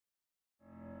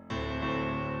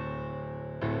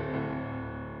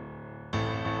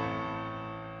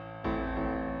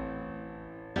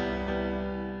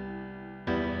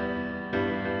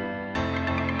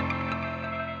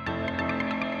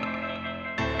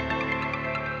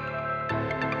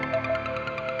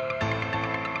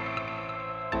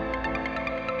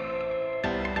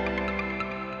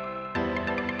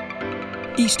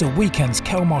Easter weekend's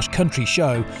Kelmarsh Country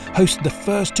Show hosted the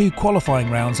first two qualifying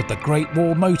rounds of the Great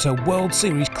Wall Motor World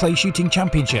Series Clay Shooting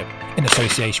Championship in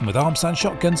association with Armsan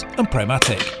Shotguns and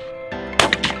Promatic.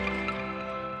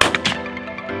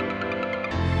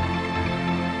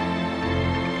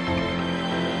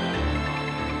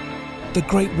 The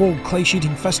Great Wall Clay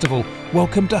Shooting Festival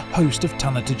welcomed a host of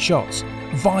talented shots,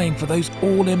 vying for those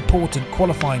all-important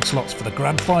qualifying slots for the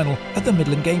grand final at the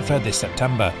Midland Game Fair this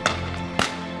September.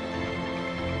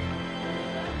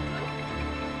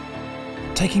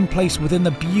 Taking place within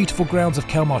the beautiful grounds of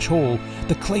Kelmarsh Hall,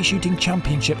 the Clay Shooting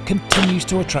Championship continues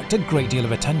to attract a great deal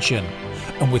of attention.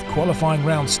 And with qualifying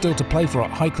rounds still to play for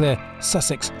at Highclere,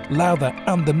 Sussex, Lowther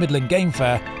and the Midland Game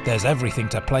Fair, there's everything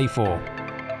to play for.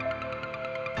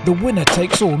 The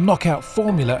winner-takes-all knockout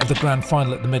formula of the grand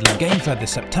final at the Midland Game Fair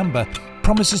this September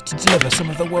promises to deliver some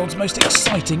of the world's most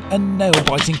exciting and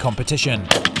nail-biting competition.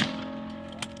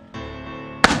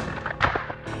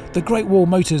 The Great Wall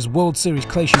Motors World Series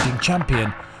Clay Shooting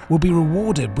Champion will be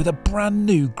rewarded with a brand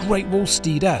new Great Wall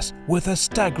Steed S worth a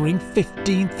staggering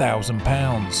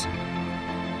 £15,000.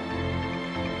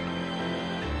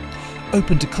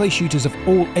 Open to clay shooters of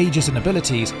all ages and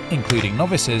abilities, including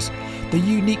novices, the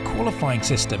unique qualifying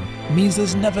system means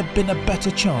there's never been a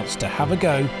better chance to have a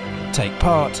go, take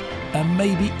part, and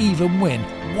maybe even win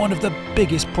one of the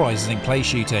biggest prizes in clay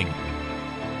shooting.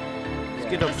 It's a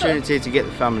good opportunity to get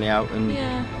the family out and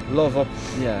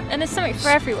And there's something for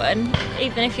everyone,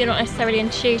 even if you're not necessarily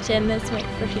into shooting. There's something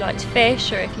for if you like to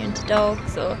fish or if you're into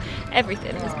dogs or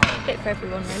everything. There's a bit for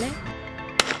everyone really.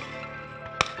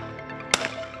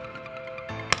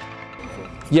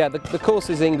 Yeah, the course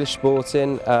is English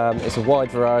sporting. It's a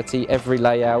wide variety. Every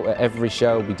layout at every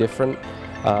show will be different.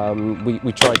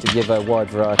 We try to give a wide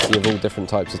variety of all different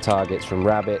types of targets, from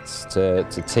rabbits to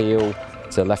teal,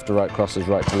 to left to right crossers,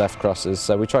 right to left crossers.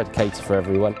 So we try to cater for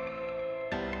everyone.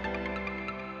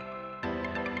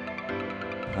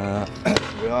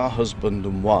 We are husband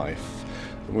and wife,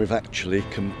 and we've actually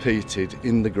competed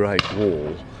in the Great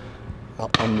Wall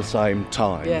on the same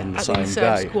time, on the same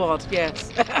day. Squad, yes.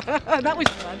 That was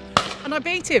fun, and I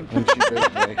beat him. And she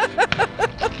beat me.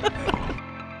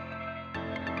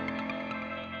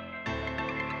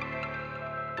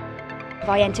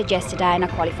 I entered yesterday and I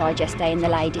qualified yesterday in the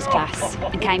ladies class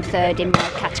and came third in my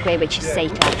category, which is C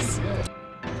class.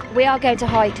 We are going to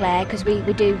Highclere because we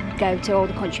do go to all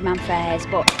the countryman fairs,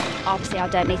 but obviously I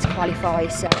don't need to qualify,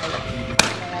 so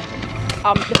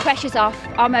the pressure's off.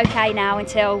 I'm okay now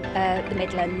until the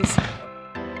Midlands.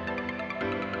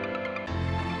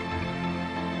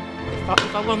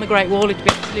 If I won the Great Wall, it'd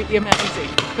be absolutely amazing.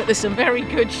 But there's some very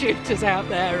good shooters out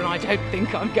there, and I don't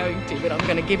think I'm going to, but I'm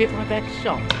going to give it my best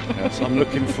shot. Yes, I'm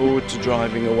looking forward to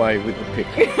driving away with the pick.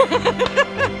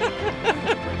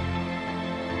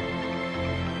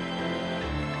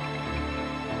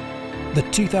 The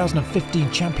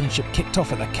 2015 championship kicked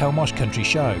off at the Kelmarsh Country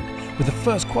Show, with the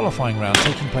first qualifying round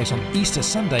taking place on Easter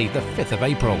Sunday, the 5th of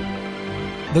April.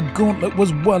 The gauntlet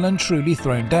was well and truly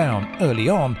thrown down early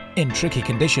on in tricky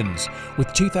conditions,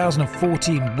 with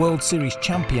 2014 World Series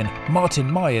champion Martin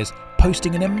Myers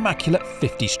posting an immaculate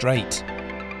 50 straight.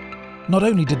 Not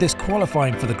only did this qualify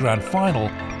him for the grand final,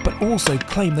 but also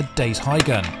claim the day's high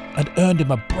gun and earned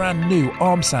him a brand new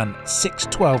Armsan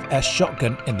 612 S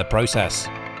shotgun in the process.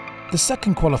 The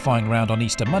second qualifying round on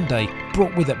Easter Monday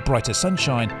brought with it brighter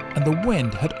sunshine, and the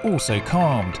wind had also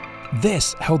calmed.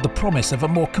 This held the promise of a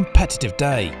more competitive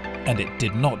day, and it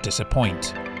did not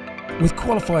disappoint. With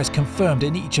qualifiers confirmed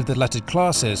in each of the lettered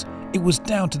classes, it was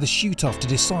down to the shoot-off to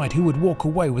decide who would walk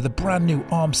away with a brand new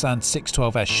Armsan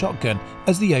 612S shotgun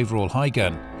as the overall high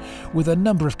gun, with a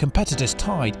number of competitors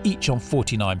tied each on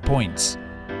 49 points.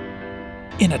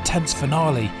 In a tense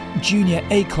finale, junior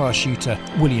A-class shooter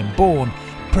William Bourne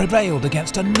prevailed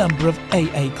against a number of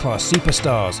AA class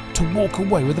superstars to walk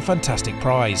away with a fantastic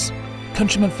prize.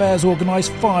 Countryman Fairs organise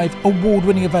 5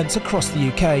 award-winning events across the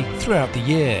UK throughout the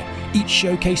year, each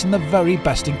showcasing the very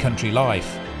best in country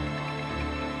life.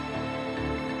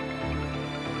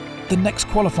 The next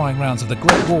qualifying rounds of the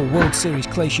Great Wall World Series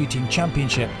Clay Shooting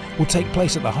Championship will take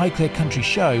place at the Highclere Country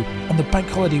Show on the bank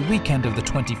holiday weekend of the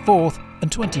 24th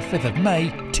and 25th of May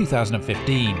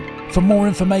 2015. For more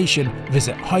information,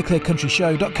 visit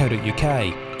highclerecountryshow.co.uk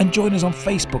and join us on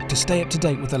Facebook to stay up to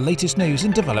date with the latest news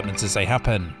and developments as they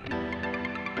happen.